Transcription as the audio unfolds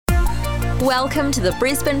Welcome to the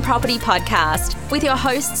Brisbane Property Podcast with your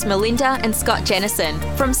hosts Melinda and Scott Jennison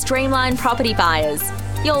from Streamline Property Buyers,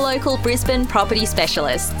 your local Brisbane property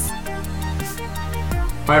specialists.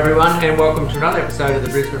 Hi everyone, and welcome to another episode of the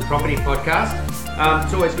Brisbane Property Podcast.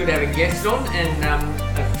 It's always good to have a guest on, and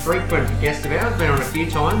a frequent guest of ours, been on a few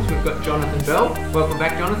times. We've got Jonathan Bell. Welcome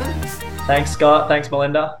back, Jonathan. Thanks, Scott. Thanks,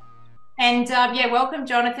 Melinda. And welcome,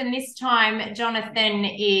 Jonathan. This time, Jonathan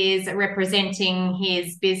is representing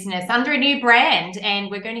his business under a new brand,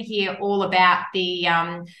 and we're going to hear all about the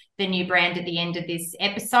new brand at the end of this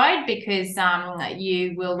episode, because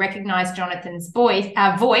you will recognise Jonathan's voice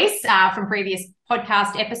from previous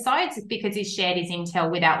podcast episodes, because he's shared his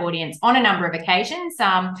intel with our audience on a number of occasions,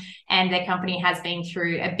 and their company has been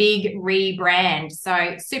through a big rebrand.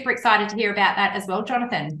 So super excited to hear about that as well,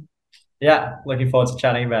 Jonathan. Yeah, looking forward to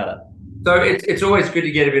chatting about it. So it's always good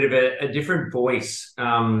to get a bit of a different voice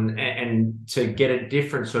and to get a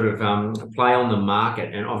different sort of play on the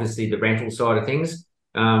market. And obviously the rental side of things,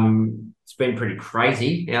 it's been pretty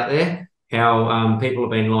crazy out there, how people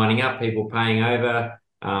have been lining up, people paying over,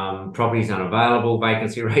 properties unavailable,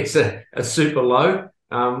 vacancy rates are super low.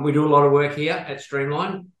 We do a lot of work here at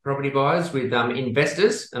Streamline Property Buyers with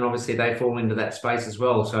investors, and obviously they fall into that space as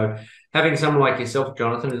well. So having someone like yourself,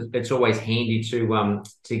 Jonathan, it's always handy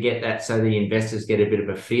to get that, so the investors get a bit of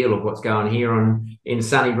a feel of what's going here in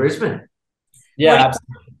sunny Brisbane. Yeah,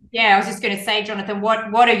 absolutely. Yeah, I was just going to say, Jonathan,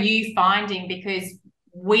 what are you finding? Because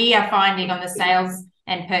we are finding on the sales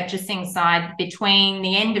and purchasing side, between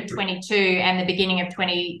the end of 22 and the beginning of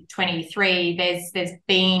 2023, there's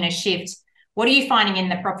been a shift. What are you finding in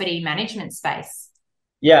the property management space?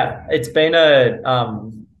 Yeah, it's been a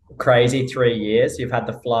crazy 3 years. You've had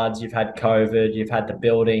the floods, you've had COVID, you've had the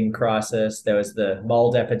building crisis, there was the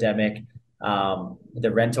mold epidemic,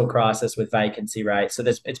 the rental crisis with vacancy rates. So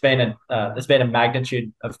there's been a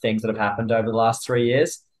magnitude of things that have happened over the last 3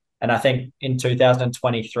 years. And I think in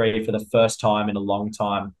 2023, for the first time in a long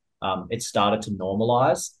time, it started to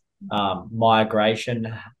normalize.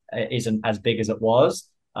 Migration isn't as big as it was.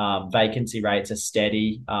 Vacancy rates are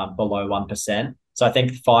steady, below 1%. So I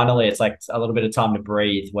think finally it's like a little bit of time to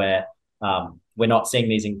breathe, where we're not seeing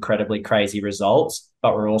these incredibly crazy results,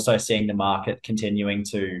 but we're also seeing the market continuing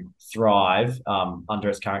to thrive under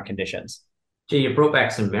its current conditions. Gee, you brought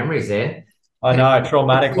back some memories there. I know,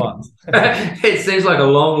 traumatic ones. It seems like a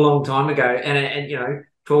long, long time ago. And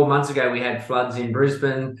 12 months ago, we had floods in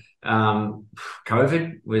Brisbane.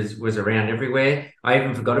 COVID was around everywhere. I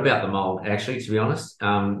even forgot about the mold, actually, to be honest.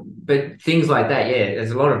 But things like that, yeah,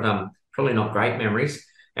 there's a lot of probably not great memories.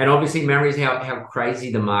 And obviously memories how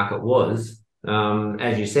crazy the market was,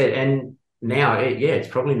 as you said. And now, it's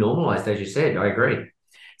probably normalised, as you said. I agree.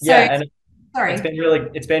 Sorry. It's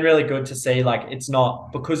been really good to see, like, it's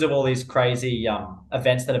not because of all these crazy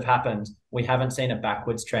events that have happened, we haven't seen a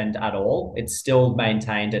backwards trend at all. It's still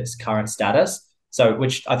maintained its current status. So,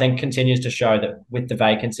 which I think continues to show that with the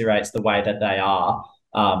vacancy rates the way that they are,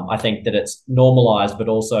 I think that it's normalized, but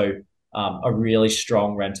also a really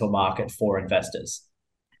strong rental market for investors.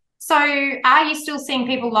 So are you still seeing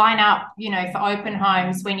people line up, for open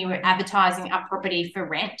homes when you were advertising a property for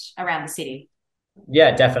rent around the city?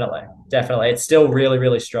 Yeah, definitely. It's still really,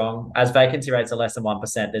 really strong. As vacancy rates are less than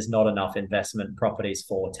 1%, there's not enough investment properties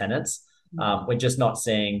for tenants. We're just not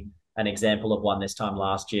seeing an example of one. This time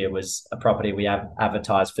last year was a property we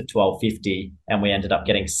advertised for $1,250, and we ended up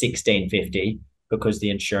getting $1,650 because the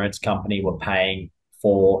insurance company were paying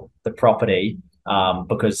for the property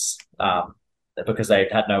because they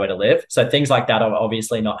had nowhere to live. So things like that are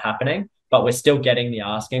obviously not happening, but we're still getting the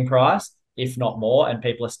asking price, if not more, and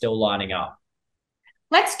people are still lining up.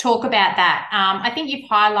 Let's talk about that. I think you've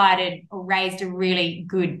highlighted or raised a really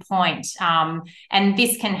good point. And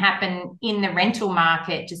this can happen in the rental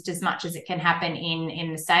market just as much as it can happen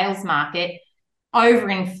in the sales market.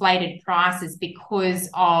 Overinflated prices because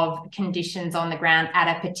of conditions on the ground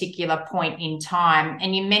at a particular point in time.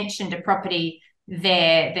 And you mentioned a property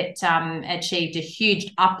there that achieved a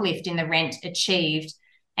huge uplift in the rent achieved.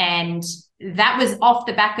 And that was off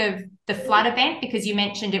the back of the flood event, because you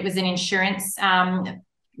mentioned it was an insurance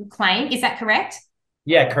claim. Is that correct?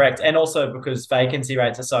 Yeah, correct. And also because vacancy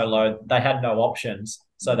rates are so low, they had no options.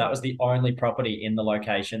 So that was the only property in the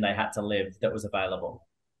location they had to live that was available.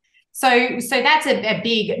 So that's a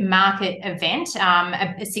big market event,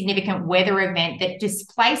 a significant weather event that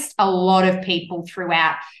displaced a lot of people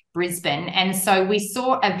throughout Brisbane. And so we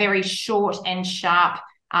saw a very short and sharp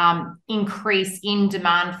increase in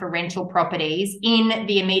demand for rental properties in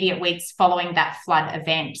the immediate weeks following that flood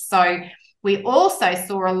event. So we also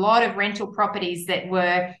saw a lot of rental properties that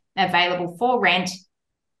were available for rent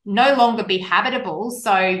no longer be habitable.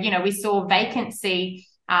 So, we saw vacancy,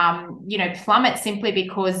 plummet simply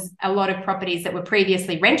because a lot of properties that were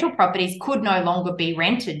previously rental properties could no longer be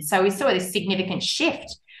rented. So we saw this significant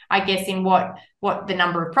shift, I guess, in what the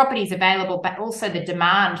number of properties available, but also the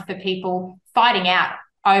demand for people fighting out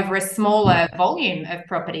over a smaller volume of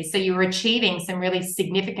properties. So you were achieving some really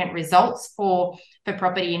significant results for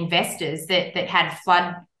property investors that had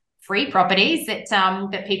flood-free properties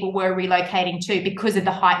that people were relocating to because of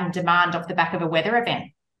the heightened demand off the back of a weather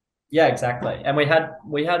event. Yeah, exactly. And we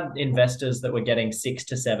had investors that were getting 6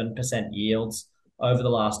 to 7% yields over the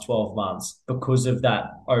last 12 months because of that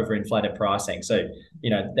overinflated pricing. So,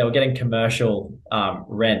 they were getting commercial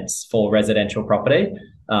rents for residential property.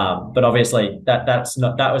 But obviously that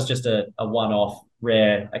was just a one-off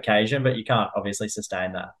rare occasion, but you can't obviously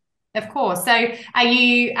sustain that. Of course. So are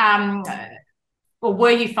you or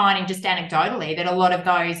were you finding just anecdotally that a lot of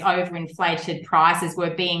those overinflated prices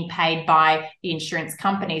were being paid by the insurance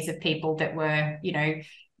companies of people that were,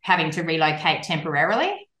 having to relocate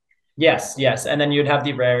temporarily? Yes. And then you'd have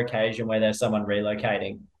the rare occasion where there's someone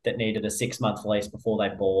relocating that needed a 6-month lease before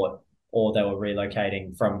they bought, or they were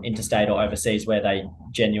relocating from interstate or overseas where they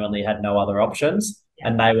genuinely had no other options,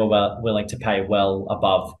 and they were willing to pay well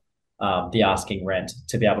above the asking rent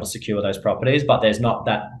to be able to secure those properties. But there's not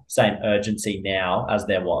that same urgency now as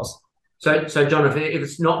there was. So John, if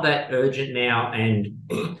it's not that urgent now, and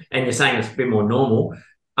you're saying it's a bit more normal,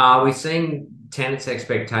 are we seeing tenants'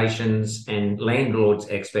 expectations and landlords'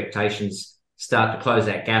 expectations start to close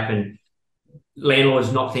that gap, and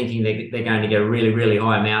landlords not thinking they're going to get a really, really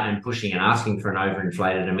high amount and pushing and asking for an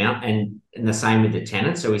overinflated amount, and the same with the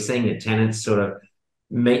tenants? So we're seeing the tenants sort of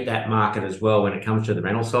meet that market as well when it comes to the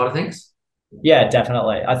rental side of things? Yeah,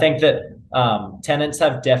 definitely. I think that tenants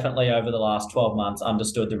have definitely over the last 12 months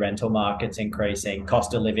understood the rental market's increasing,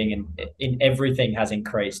 cost of living in everything has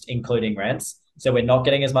increased, including rents. So we're not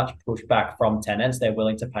getting as much pushback from tenants. They're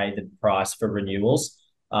willing to pay the price for renewals.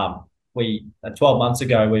 12 months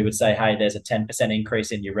ago, we would say, hey, there's a 10%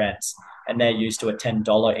 increase in your rents, and they're used to a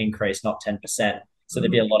 $10 increase, not 10%. So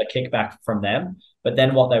there'd be a lot of kickback from them. But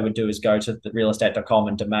then what they would do is go to the realestate.com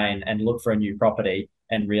and Domain and look for a new property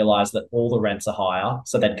and realize that all the rents are higher.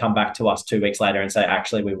 So they'd come back to us 2 weeks later and say,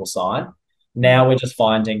 actually, we will sign. Now we're just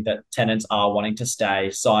finding that tenants are wanting to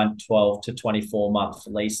stay, sign 12 to 24-month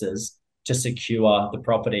leases to secure the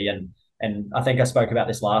property. And I think I spoke about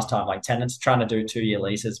this last time, like tenants are trying to do 2-year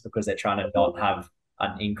leases because they're trying to not have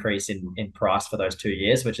an increase in price for those 2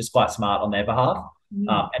 years, which is quite smart on their behalf.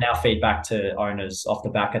 And our feedback to owners off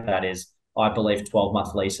the back of that is, I believe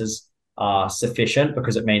 12-month leases are sufficient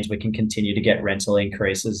because it means we can continue to get rental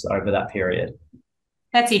increases over that period.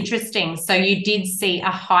 That's interesting. So you did see a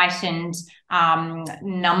heightened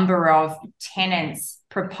number of tenants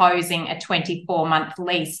proposing a 24-month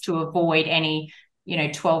lease to avoid any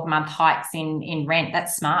 12-month hikes in rent.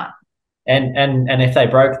 That's smart. And if they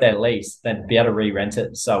broke their lease, they'd be able to re-rent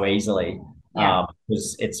it so easily.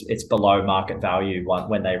 Because it's below market value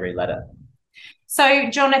when they relet it. So,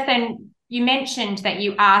 Jonathan, you mentioned that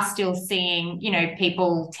you are still seeing,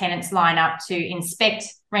 tenants line up to inspect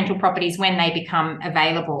rental properties when they become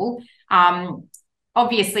available.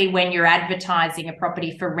 Obviously, when you're advertising a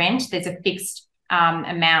property for rent, there's a fixed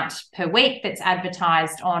amount per week that's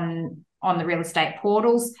advertised on the real estate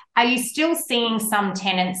portals. Are you still seeing some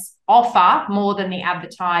tenants offer more than the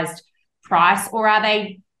advertised price, or are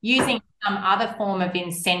they using some other form of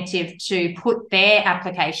incentive to put their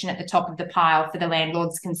application at the top of the pile for the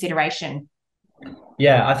landlord's consideration?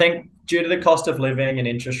 Yeah, I think due to the cost of living and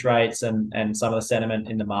interest rates and some of the sentiment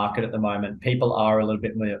in the market at the moment, people are a little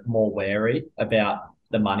bit more wary about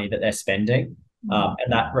the money that they're spending.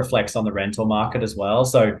 And that reflects on the rental market as well.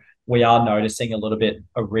 So we are noticing a little bit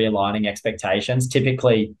of realigning expectations.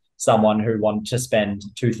 Typically, someone who wanted to spend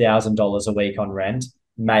 $2,000 a week on rent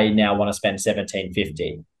may now want to spend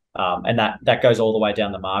 $1,750. And that goes all the way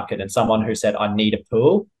down the market. And someone who said, I need a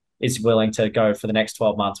pool, is willing to go for the next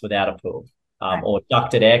 12 months without a pool. Or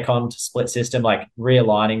ducted aircon to split system, like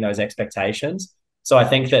realigning those expectations. So I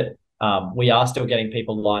think that we are still getting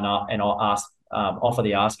people line up and offer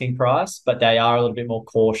the asking price, but they are a little bit more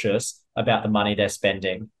cautious about the money they're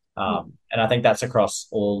spending. And I think that's across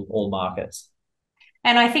all markets.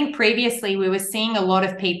 And I think previously we were seeing a lot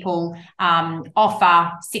of people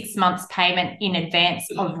offer 6 months payment in advance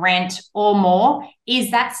of rent or more.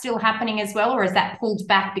 Is that still happening as well, or is that pulled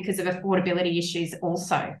back because of affordability issues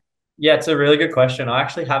also? Yeah, it's a really good question. I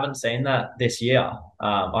actually haven't seen that this year.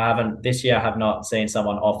 This year I have not seen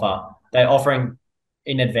someone offer. They're offering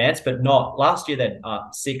in advance, but not last year. They're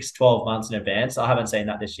 12 months in advance. I haven't seen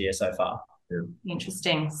that this year so far.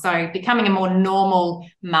 Interesting. So becoming a more normal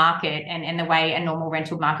market and the way a normal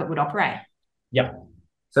rental market would operate. Yep.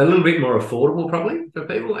 So a little bit more affordable probably for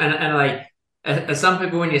people. And are some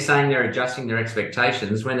people, when you're saying they're adjusting their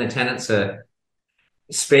expectations, when the tenants are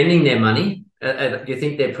spending their money, do you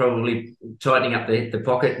think they're probably tightening up the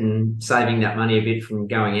pocket and saving that money a bit from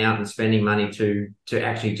going out and spending money to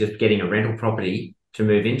actually just getting a rental property to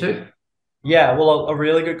move into? Yeah, well, a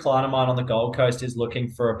really good client of mine on the Gold Coast is looking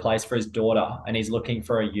for a place for his daughter, and he's looking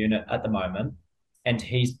for a unit at the moment, and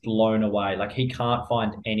he's blown away. Like, he can't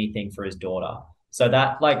find anything for his daughter. So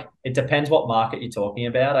that, like, it depends what market you're talking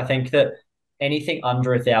about. I think that anything under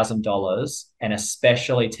 $1,000, and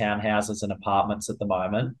especially townhouses and apartments at the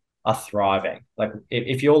moment, are thriving. Like,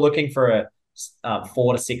 if you're looking for a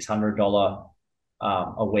 $400 to $600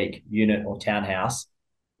 a week unit or townhouse,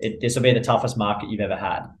 this will be the toughest market you've ever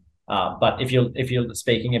had. But if you're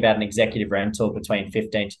speaking about an executive rental between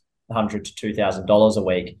 $1,500 to $2,000 a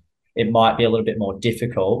week, it might be a little bit more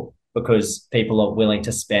difficult because people are willing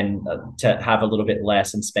to spend to have a little bit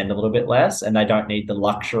less and spend a little bit less, and they don't need the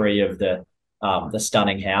luxury of the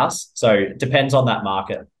stunning house. So it depends on that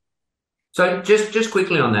market. So just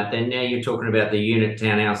quickly on that, then now you're talking about the unit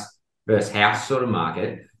townhouse versus house sort of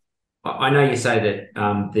market. I know you say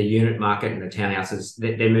that the unit market and the townhouses,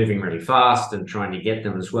 they're moving really fast and trying to get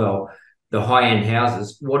them as well. The high-end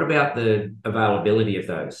houses, what about the availability of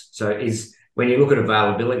those? So when you look at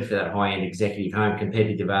availability for that high-end executive home compared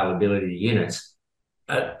to the availability of the units,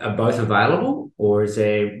 are both available, or is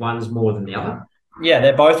there one's more than the other? Yeah,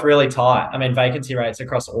 they're both really tight. I mean, vacancy rates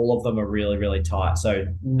across all of them are really, really tight. So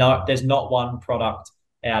no, there's not one product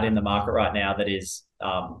out in the market right now that is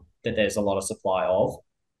that there's a lot of supply of.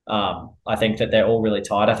 I think that they're all really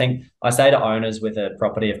tight. I think I say to owners with a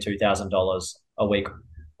property of $2,000 a week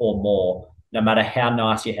or more, no matter how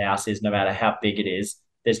nice your house is, no matter how big it is,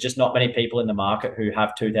 there's just not many people in the market who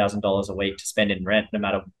have $2,000 a week to spend in rent, no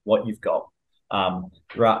matter what you've got.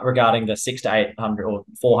 Regarding the $600 to $800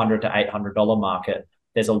 or $400 to $800 market,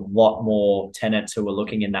 there's a lot more tenants who are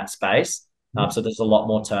looking in that space. So there's a lot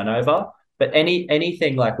more turnover. But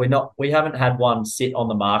anything like we haven't had one sit on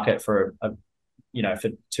the market for for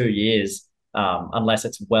 2 years, unless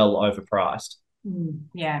it's well overpriced.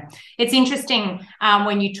 Yeah, it's interesting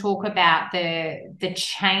when you talk about the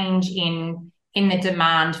change in the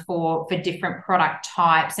demand for different product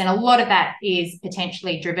types, and a lot of that is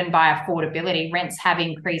potentially driven by affordability. Rents have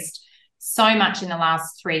increased so much in the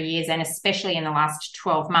last 3 years, and especially in the last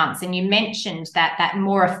 12 months. And you mentioned that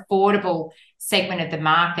more affordable segment of the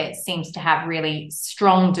market seems to have really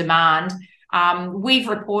strong demand. We've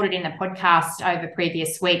reported in the podcast over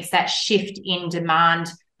previous weeks that shift in demand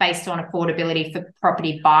based on affordability for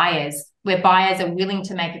property buyers, where buyers are willing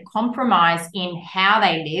to make a compromise in how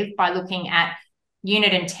they live by looking at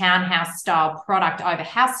unit and townhouse style product over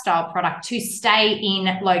house style product to stay in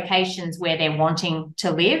locations where they're wanting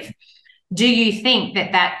to live. Do you think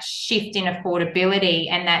that shift in affordability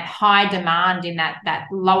and that high demand in that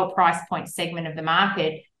lower price point segment of the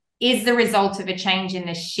market is the result of a change in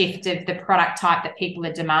the shift of the product type that people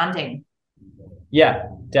are demanding? Yeah,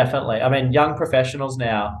 definitely. I mean, young professionals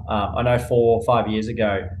now, I know 4 or 5 years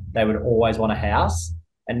ago, they would always want a house.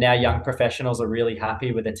 And now young professionals are really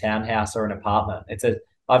happy with a townhouse or an apartment.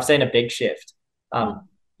 I've seen a big shift.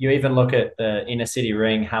 You even look at the inner city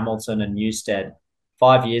ring, Hamilton and Newstead.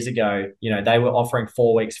 5 years ago, they were offering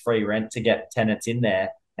 4 weeks free rent to get tenants in there,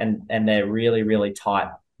 and they're really, really tight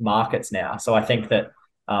markets now. So I think that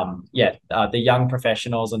the young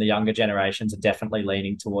professionals and the younger generations are definitely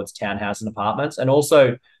leaning towards townhouse and apartments, and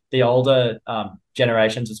also the older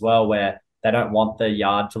generations as well, where they don't want the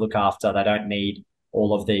yard to look after. They don't need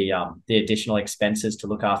all of the additional expenses to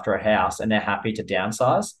look after a house, and they're happy to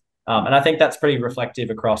downsize. And I think that's pretty reflective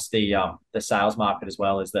across the sales market as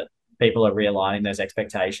well, is that people are realigning those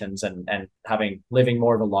expectations and living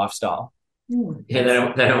more of a lifestyle. Yeah, they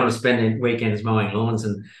don't want to spend their weekends mowing lawns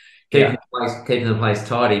and keeping the place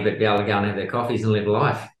tidy, but be able to go and have their coffees and live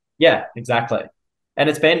life. Yeah, exactly. And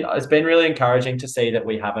it's been really encouraging to see that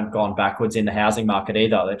we haven't gone backwards in the housing market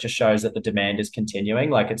either. It just shows that the demand is continuing.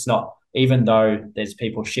 Like, it's not, even though there's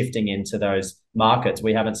people shifting into those markets,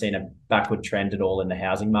 we haven't seen a backward trend at all in the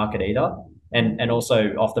housing market either. And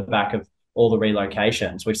also off the back of all the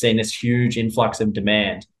relocations, we've seen this huge influx of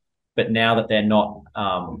demand. But now that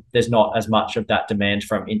there's not as much of that demand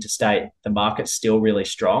from interstate, the market's still really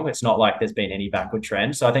strong. It's not like there's been any backward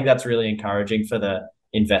trend. So I think that's really encouraging for the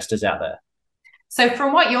investors out there. So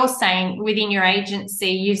from what you're saying, within your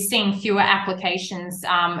agency, you've seen fewer applications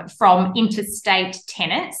from interstate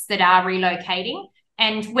tenants that are relocating.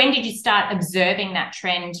 And when did you start observing that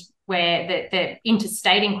trend where the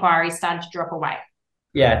interstate inquiries started to drop away?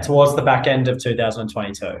 Yeah, towards the back end of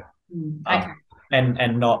 2022. Okay.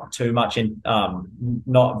 And not too much in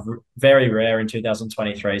not very rare in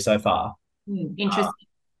 2023 so far. Interesting.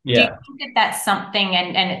 Yeah. Do you think that that's something,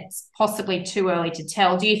 and it's possibly too early to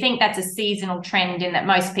tell, do you think that's a seasonal trend in that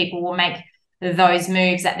most people will make those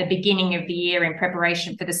moves at the beginning of the year in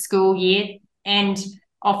preparation for the school year? And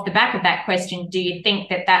off the back of that question, do you think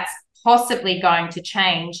that that's possibly going to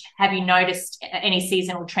change? Have you noticed any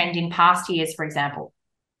seasonal trend in past years, for example?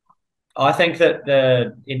 I think that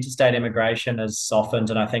the interstate immigration has softened,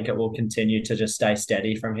 and I think it will continue to just stay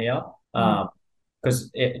steady from here.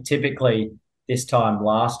 Because typically this time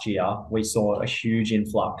last year, we saw a huge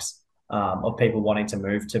influx of people wanting to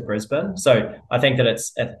move to Brisbane. So I think that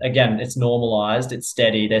it's normalized, it's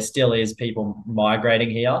steady. There still is people migrating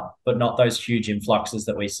here, but not those huge influxes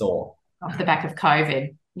that we saw. Off the back of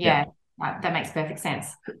COVID. Yeah. Right, that makes perfect sense.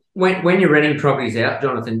 When you're renting properties out,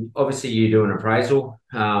 Jonathan, obviously you do an appraisal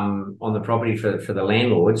on the property for the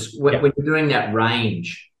landlords. When you're doing that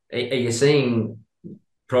range, are you seeing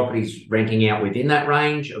properties renting out within that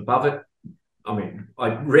range, above it? I mean,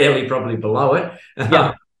 rarely probably below it.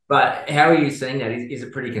 Yeah. But how are you seeing that? Is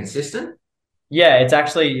it pretty consistent? Yeah,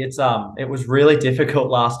 it was really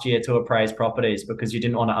difficult last year to appraise properties because you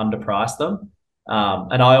didn't want to underprice them.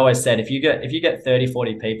 And I always said, if you get 30,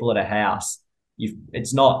 40 people at a house,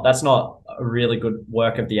 that's not a really good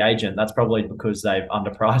work of the agent. That's probably because they've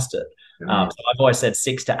underpriced it. So I've always said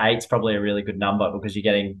 6 to 8 is probably a really good number because you're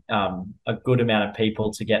getting a good amount of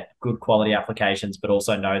people to get good quality applications, but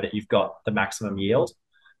also know that you've got the maximum yield.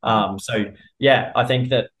 So yeah, I think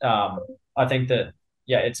that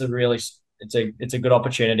it's a good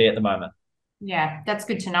opportunity at the moment. Yeah, that's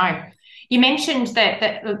good to know. You mentioned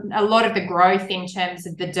that a lot of the growth in terms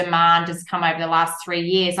of the demand has come over the last 3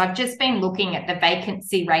 years. I've just been looking at the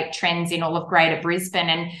vacancy rate trends in all of Greater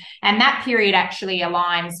Brisbane, and that period actually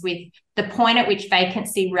aligns with the point at which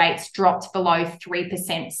vacancy rates dropped below 3%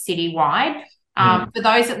 citywide. For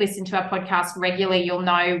those that listen to our podcast regularly, you'll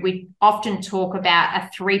know we often talk about a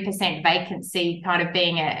 3% vacancy kind of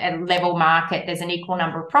being a level market. There's an equal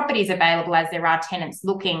number of properties available as there are tenants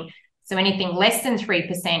looking. So anything less than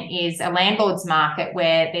 3% is a landlord's market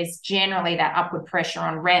where there's generally that upward pressure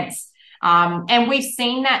on rents. And we've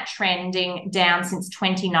seen that trending down since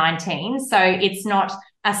 2019. So it's not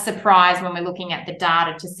a surprise when we're looking at the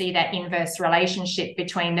data to see that inverse relationship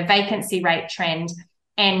between the vacancy rate trend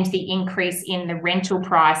and the increase in the rental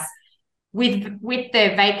price. With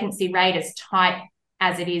the vacancy rate as tight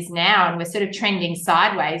as it is now, and we're sort of trending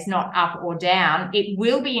sideways, not up or down, it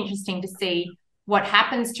will be interesting to see what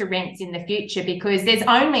happens to rents in the future, because there's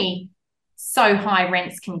only so high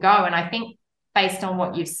rents can go. And I think based on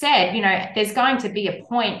what you've said, there's going to be a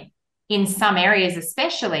point in some areas,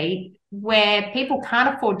 especially where people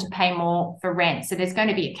can't afford to pay more for rent. So there's going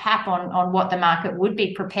to be a cap on what the market would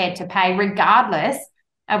be prepared to pay, regardless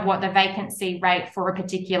of what the vacancy rate for a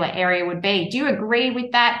particular area would be. Do you agree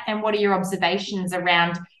with that? And what are your observations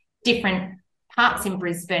around different parts in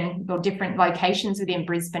Brisbane or different locations within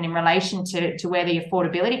Brisbane in relation to where the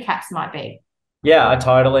affordability caps might be? Yeah, I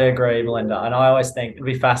totally agree, Melinda. And I always think it'd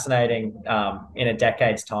be fascinating in a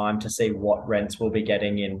decade's time to see what rents we'll be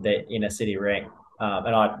getting in the inner city ring.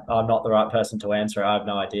 And I'm not the right person to answer. I have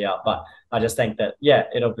no idea. But I just think that,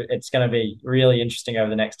 it's going to be really interesting over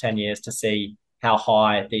the next 10 years to see how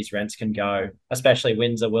high these rents can go, especially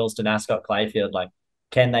Windsor, Wilston, Ascot, Clayfield. Like,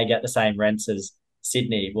 can they get the same rents as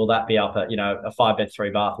Sydney? Will that be up at, a 5-bed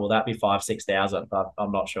 3-bath? Will that be 5,000-6,000?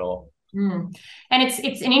 I'm not sure. And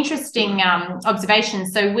it's an interesting observation.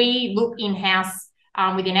 So we look in-house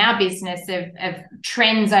within our business of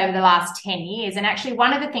trends over the last 10 years. And actually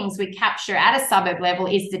one of the things we capture at a suburb level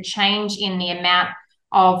is the change in the amount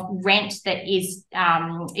of rent that is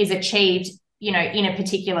achieved, in a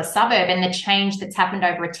particular suburb, and the change that's happened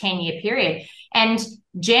over a 10-year period. And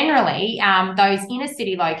generally, those inner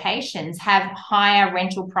city locations have higher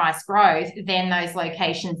rental price growth than those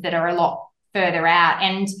locations that are a lot further out.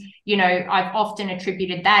 And, I've often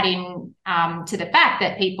attributed that to the fact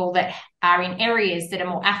that people that are in areas that are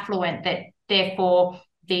more affluent, that therefore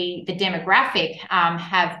the demographic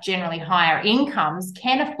have generally higher incomes,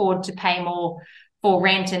 can afford to pay more for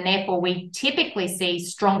rent, and therefore we typically see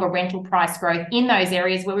stronger rental price growth in those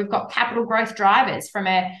areas where we've got capital growth drivers from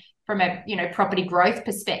a property growth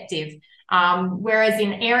perspective. Whereas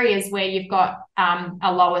in areas where you've got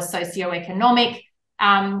a lower socioeconomic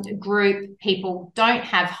group, people don't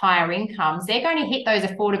have higher incomes, they're going to hit those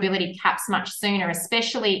affordability caps much sooner,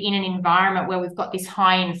 especially in an environment where we've got this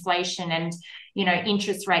high inflation and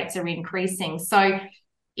interest rates are increasing. So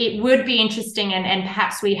it would be interesting, and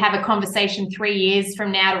perhaps we have a conversation 3 years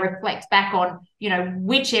from now to reflect back on,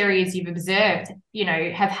 which areas you've observed,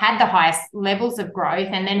 have had the highest levels of growth,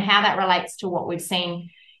 and then how that relates to what we've seen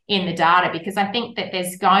in the data, because I think that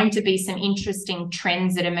there's going to be some interesting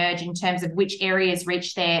trends that emerge in terms of which areas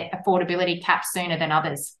reach their affordability cap sooner than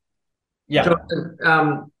others. Yeah.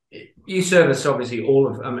 Jonathan, you service obviously all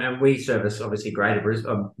of, and we service obviously Greater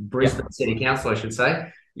Brisbane City Council, I should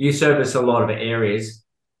say. You service a lot of areas.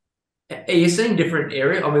 Are you seeing different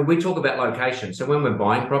areas? I mean, we talk about location. So when we're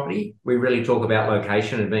buying property, we really talk about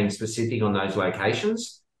location and being specific on those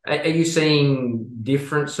locations. Are you seeing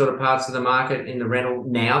different sort of parts of the market in the rental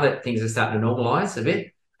now that things are starting to normalise a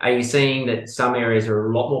bit? Are you seeing that some areas are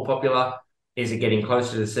a lot more popular? Is it getting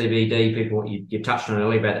closer to the CBD? People, you touched on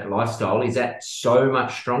earlier about that lifestyle. Is that so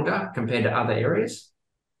much stronger compared to other areas?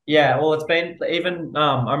 Yeah, well, it's been even,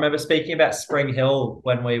 I remember speaking about Spring Hill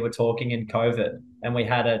when we were talking in COVID, and we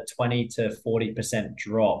had a 20 to 40%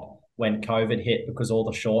 drop when COVID hit because all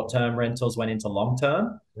the short-term rentals went into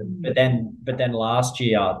long-term. But then last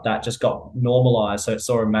year that just got normalized. So it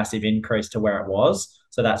saw a massive increase to where it was.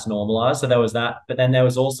 So that's normalized. So there was that. But then there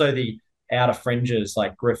was also the outer fringes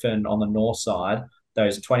like Griffin on the north side,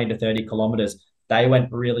 those 20 to 30 kilometers. They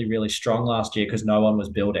went really, really strong last year because no one was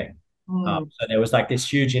building. So there was like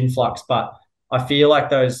this huge influx, but I feel like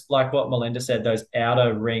those, like what Melinda said, those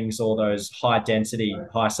outer rings or those high density,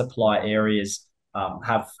 high supply areas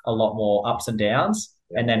have a lot more ups and downs.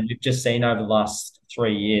 And then we've just seen over the last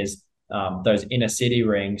 3 years, those inner city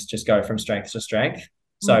rings just go from strength to strength.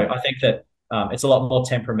 So I think that it's a lot more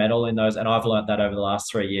temperamental in those. And I've learned that over the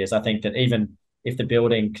last 3 years. I think that even if the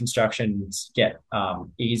building constructions get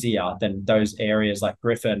easier, then those areas like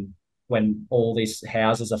Griffin, when all these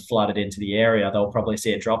houses are flooded into the area, they'll probably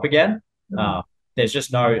see a drop again.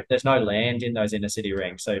 There's no land in those inner city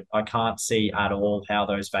rings. So I can't see at all how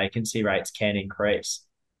those vacancy rates can increase.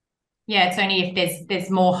 Yeah, it's only if there's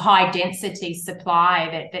more high density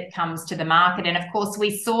supply that comes to the market. And of course,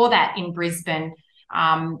 we saw that in Brisbane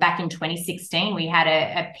back in 2016. We had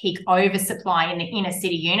a peak oversupply in the inner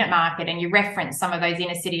city unit market. And you referenced some of those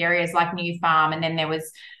inner city areas like New Farm, and then there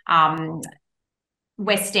was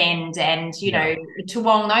West End and,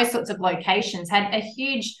 Toowong, those sorts of locations had a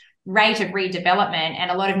huge rate of redevelopment, and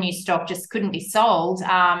a lot of new stock just couldn't be sold.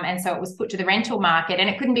 And so it was put to the rental market and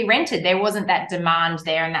it couldn't be rented. There wasn't that demand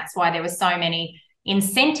there. And that's why there were so many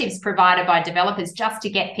incentives provided by developers just to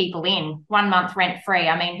get people in. 1 month rent free.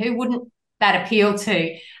 I mean, who wouldn't that appeal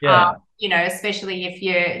to? Yeah. Especially if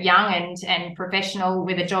you're young and professional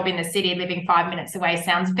with a job in the city, living 5 minutes away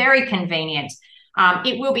sounds very convenient.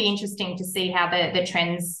 It will be interesting to see how the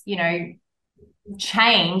trends,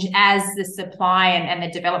 change as the supply and the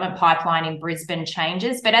development pipeline in Brisbane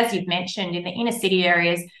changes. But as you've mentioned, in the inner city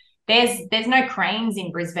areas, there's no cranes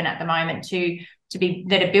in Brisbane at the moment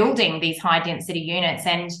that are building these high density units,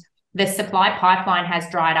 and the supply pipeline has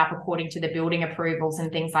dried up according to the building approvals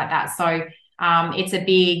and things like that. So it's a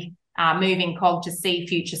big moving cog to see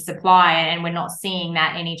future supply, and we're not seeing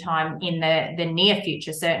that anytime in the near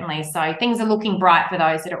future, certainly. So things are looking bright for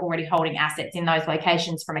those that are already holding assets in those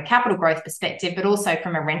locations from a capital growth perspective, but also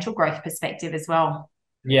from a rental growth perspective as well.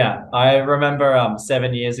 Yeah, I remember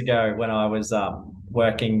 7 years ago when I was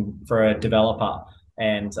working for a developer,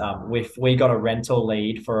 and we got a rental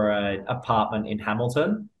lead for an apartment in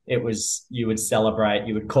Hamilton. It was, you would celebrate,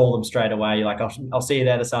 you would call them straight away. You're like, I'll see you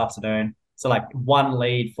there this afternoon. So like one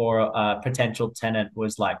lead for a potential tenant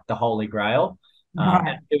was like the holy grail.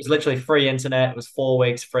 Right. It was literally free internet. It was 4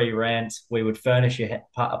 weeks free rent. We would furnish your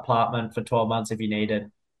apartment for 12 months if you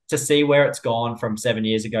needed. To see where it's gone from 7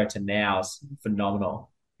 years ago to now is phenomenal.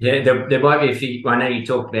 Yeah, there might be a few. I know you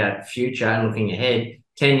talked about future and looking ahead.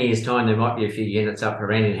 10 years time, there might be a few units up for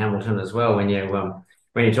rent in Hamilton as well. When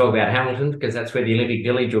you talk about Hamilton, because that's where the Olympic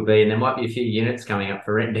Village will be, and there might be a few units coming up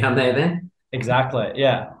for rent down there then. Exactly.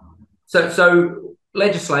 Yeah. So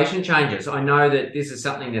legislation changes. I know that this is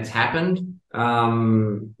something that's happened.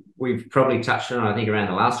 We've probably touched on it, I think, around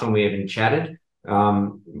the last time we even chatted.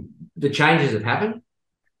 The changes have happened.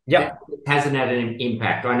 Yeah. It hasn't had an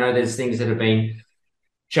impact. I know there's things that have been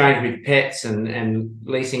changed with pets and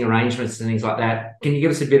leasing arrangements and things like that. Can you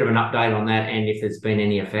give us a bit of an update on that, and if there's been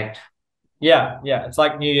any effect? Yeah. It's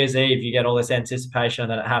like New Year's Eve. You get all this anticipation,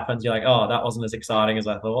 and then it happens. You're like, oh, that wasn't as exciting as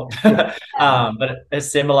I thought. But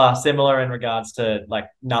it's similar in regards to like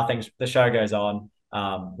the show goes on.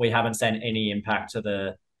 We haven't seen any impact to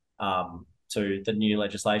the new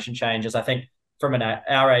legislation changes. I think from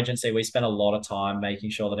our agency, we spend a lot of time making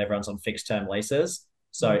sure that everyone's on fixed term leases.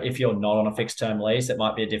 So if you're not on a fixed term lease, it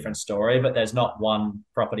might be a different story, but there's not one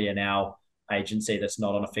property in our agency that's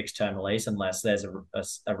not on a fixed term lease unless there's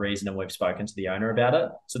a reason and we've spoken to the owner about it.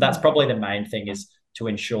 So that's probably the main thing, is to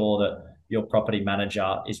ensure that your property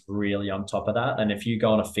manager is really on top of that. And if you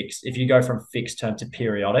go from fixed term to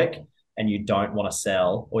periodic and you don't want to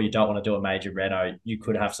sell or you don't want to do a major reno, you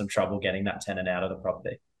could have some trouble getting that tenant out of the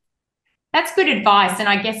property. That's good advice. And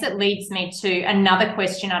I guess it leads me to another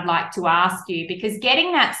question I'd like to ask you, because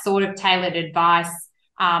getting that sort of tailored advice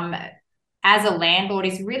as a landlord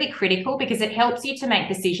is really critical, because it helps you to make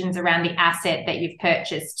decisions around the asset that you've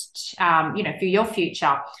purchased, for your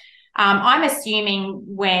future. I'm assuming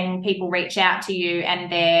when people reach out to you and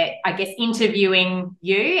they're, I guess, interviewing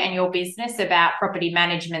you and your business about property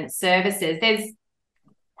management services, there's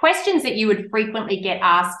questions that you would frequently get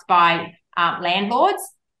asked by landlords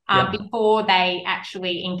before they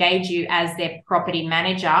actually engage you as their property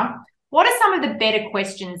manager. What are some of the better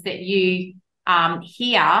questions that you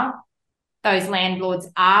hear those landlords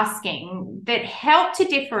asking that help to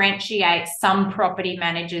differentiate some property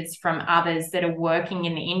managers from others that are working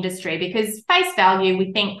in the industry? Because face value,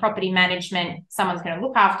 we think property management, someone's going to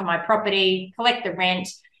look after my property, collect the rent,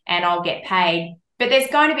 and I'll get paid. But there's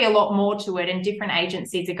going to be a lot more to it, and different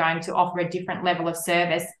agencies are going to offer a different level of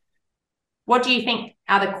service. What do you think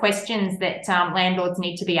are the questions that landlords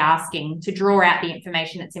need to be asking to draw out the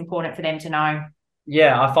information that's important for them to know?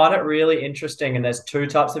 Yeah, I find it really interesting. And there's two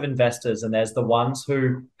types of investors, and there's the ones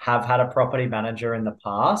who have had a property manager in the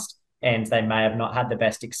past and they may have not had the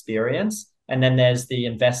best experience. And then there's the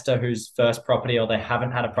investor whose first property, or they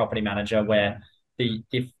haven't had a property manager, where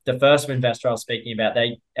the first investor I was speaking about,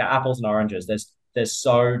 they are apples and oranges. There's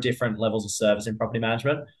so different levels of service in property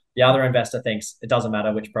management. The other investor thinks it doesn't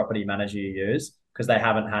matter which property manager you use because they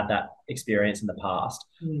haven't had that experience in the past.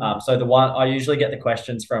 So the one I usually get the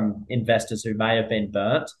questions from investors who may have been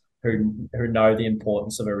burnt, who know the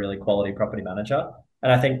importance of a really quality property manager.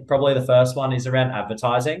 And I think probably the first one is around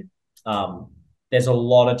advertising. There's a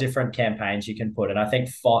lot of different campaigns you can put, and I think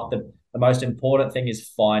the most important thing is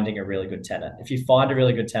finding a really good tenant. If you find a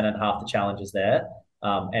really good tenant, half the challenge is there.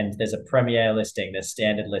 And there's a premier listing, there's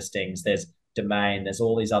standard listings, there's Domain, there's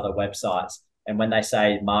all these other websites. And when they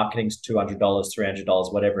say marketing's $200,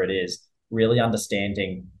 $300, whatever it is, really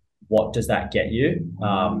understanding what does that get you?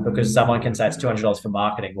 Because someone can say it's $200 for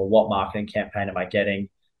marketing. Well, what marketing campaign am I getting?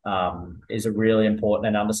 Is a really important,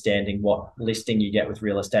 and understanding what listing you get with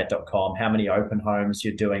realestate.com, how many open homes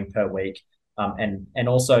you're doing per week, and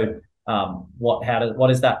also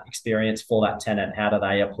what is that experience for that tenant? How do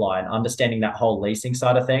they apply? And understanding that whole leasing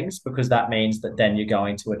side of things, because that means that then you're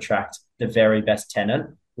going to attract the very best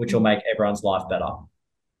tenant, which will make everyone's life better.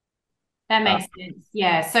 That makes sense.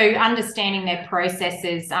 Yeah. So understanding their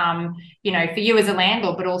processes, for you as a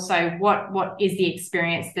landlord, but also what is the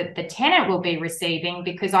experience that the tenant will be receiving?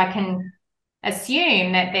 Because I can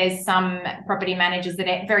assume that there's some property managers that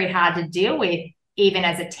are very hard to deal with, even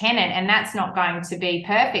as a tenant, and that's not going to be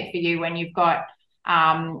perfect for you when you've got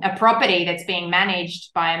a property that's being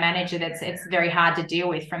managed by a manager it's very hard to deal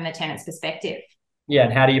with from the tenant's perspective. Yeah,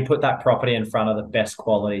 and how do you put that property in front of the best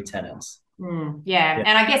quality tenants? Yeah,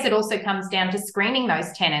 and I guess it also comes down to screening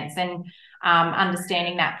those tenants and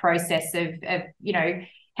understanding that process of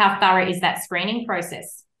how thorough is that screening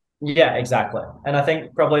process? Yeah, exactly. And I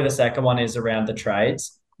think probably the second one is around the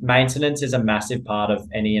trades. Maintenance is a massive part of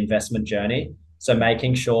any investment journey. So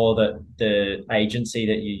making sure that the agency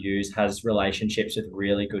that you use has relationships with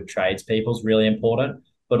really good tradespeople is really important,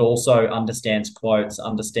 but also understands quotes,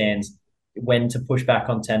 understands when to push back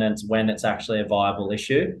on tenants, when it's actually a viable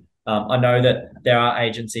issue. I know that there are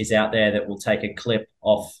agencies out there that will take a clip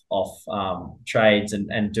off trades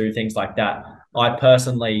and do things like that. My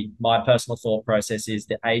personal thought process is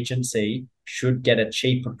the agency should get a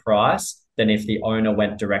cheaper price than if the owner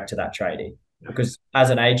went direct to that tradie. Because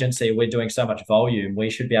as an agency, we're doing so much volume,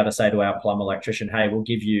 we should be able to say to our plumber electrician, hey, we'll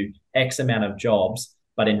give you X amount of jobs,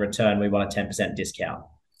 but in return, we want a 10% discount.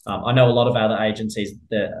 I know a lot of other agencies,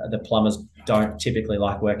 the plumbers don't typically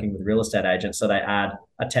like working with real estate agents, so they add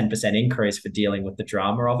a 10% increase for dealing with the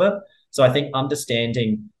drama of it. So I think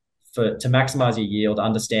understanding to maximize your yield,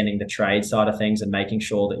 understanding the trade side of things and making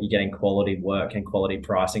sure that you're getting quality work and quality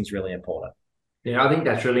pricing is really important. Yeah, I think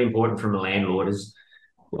that's really important from a landlord, is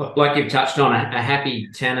like you've touched on, a happy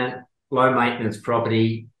tenant, low maintenance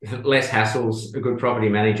property, less hassles, a good property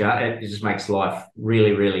manager. It just makes life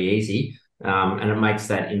really, really easy. And it makes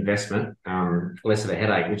that investment less of a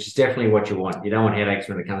headache, which is definitely what you want. You don't want headaches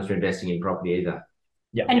when it comes to investing in property either.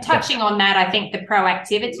 Yeah. And touching on that, I think the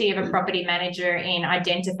proactivity of a property manager in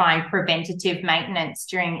identifying preventative maintenance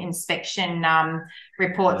during inspection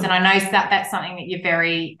reports, and I know that that's something that you're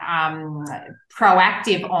very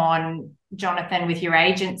proactive on Jonathan, with your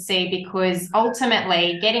agency, because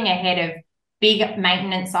ultimately getting ahead of big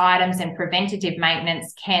maintenance items and preventative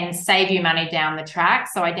maintenance can save you money down the track.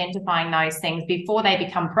 So identifying those things before they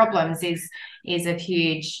become problems is a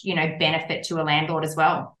huge, benefit to a landlord as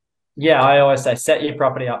well. Yeah, I always say set your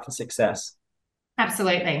property up for success.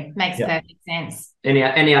 Absolutely. Makes perfect sense.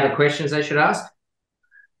 Any other questions they should ask?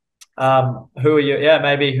 Who are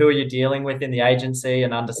you dealing with in the agency,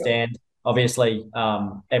 and understand, obviously,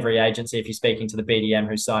 every agency, if you're speaking to the BDM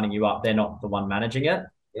who's signing you up, they're not the one managing it.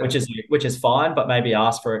 Yep. Which is fine, but maybe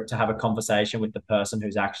ask for it to have a conversation with the person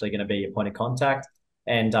who's actually going to be your point of contact,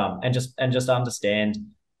 and just understand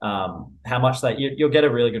how much you'll get a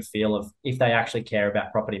really good feel of if they actually care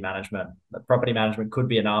about property management. Property management could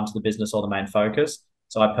be an arm to the business or the main focus.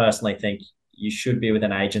 So I personally think you should be with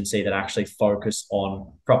an agency that actually focus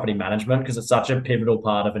on property management, because it's such a pivotal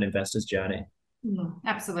part of an investor's journey.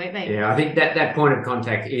 Absolutely. Yeah, I think that point of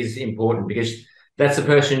contact is important, because that's the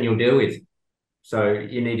person you'll deal with. So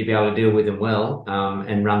you need to be able to deal with them well,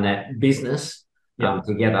 and run that business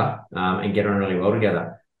together, and get on really well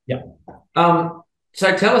together. Yeah.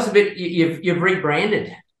 So tell us a bit. You've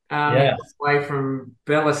rebranded away from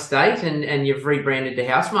Bell Estate, and you've rebranded to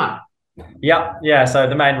Housemarque. Yeah. So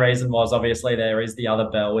the main reason was, obviously, there is the other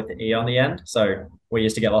Bell with the E on the end. So we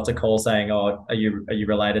used to get lots of calls saying, "Oh, are you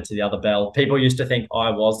related to the other Bell?" People used to think I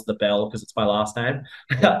was the Bell because it's my last name.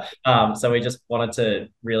 So we just wanted to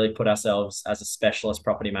really put ourselves as a specialist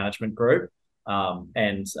property management group.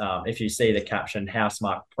 If you see the caption,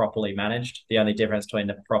 Housemarque Properly Managed, the only difference between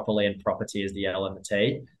the properly and property is the L and the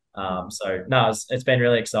T. It's been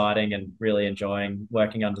really exciting, and really enjoying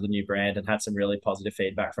working under the new brand, and had some really positive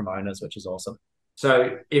feedback from owners, which is awesome.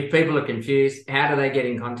 So if people are confused, how do they get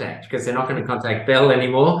in contact? Because they're not going to contact Bell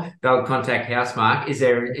anymore. They'll contact Housemarque. Is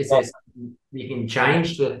there something you can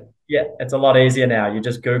change the... Yeah, it's a lot easier now. You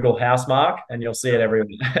just Google Housemarque and you'll see it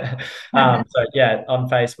everywhere. On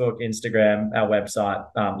Facebook, Instagram, our website,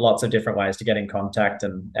 lots of different ways to get in contact,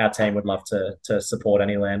 and our team would love to support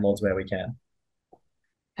any landlords where we can.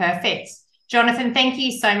 Perfect. Jonathan, thank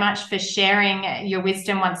you so much for sharing your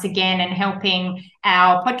wisdom once again, and helping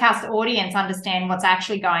our podcast audience understand what's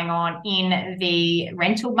actually going on in the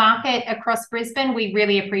rental market across Brisbane. We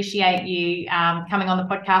really appreciate you coming on the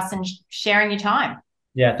podcast and sharing your time.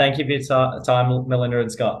 Yeah, thank you for your time, Melinda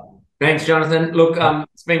and Scott. Thanks, Jonathan. Look,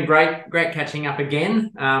 it's been great catching up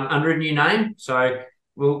again under a new name. So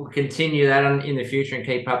we'll continue that in the future and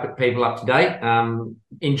keep people up to date.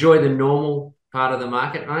 Enjoy the normal part of the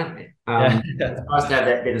market, right? It's nice to have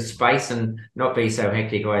that bit of space and not be so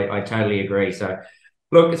hectic. I totally agree. So,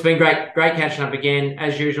 look, it's been great catching up again.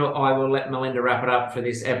 As usual, I will let Melinda wrap it up for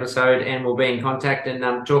this episode, and we'll be in contact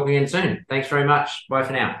and talk again soon. Thanks very much. Bye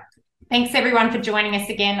for now. Thanks, everyone, for joining us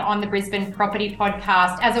again on the Brisbane Property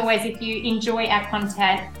Podcast. As always, if you enjoy our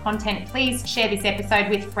content, please share this episode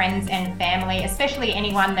with friends and family, especially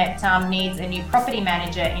anyone that needs a new property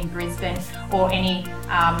manager in Brisbane, or any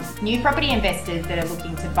new property investors that are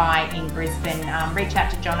looking to buy in Brisbane. Reach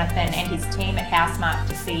out to Jonathan and his team at Housemarque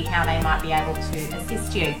to see how they might be able to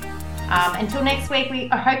assist you. Until next week,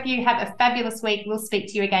 I hope you have a fabulous week. We'll speak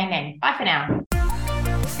to you again then. Bye for now.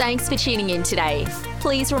 Thanks for tuning in today.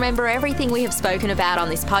 Please remember, everything we have spoken about on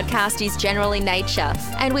this podcast is general in nature,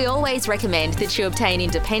 and we always recommend that you obtain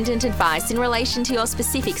independent advice in relation to your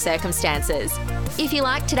specific circumstances. If you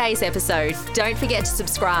liked today's episode, don't forget to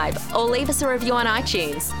subscribe or leave us a review on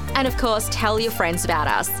iTunes. And of course, tell your friends about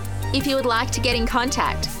us. If you would like to get in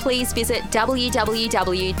contact, please visit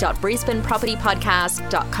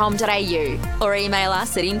www.brisbanepropertypodcast.com.au or email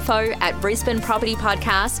us at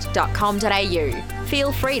info@brisbanepropertypodcast.com.au.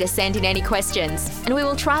 Feel free to send in any questions, and we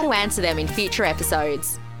will try to answer them in future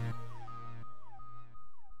episodes.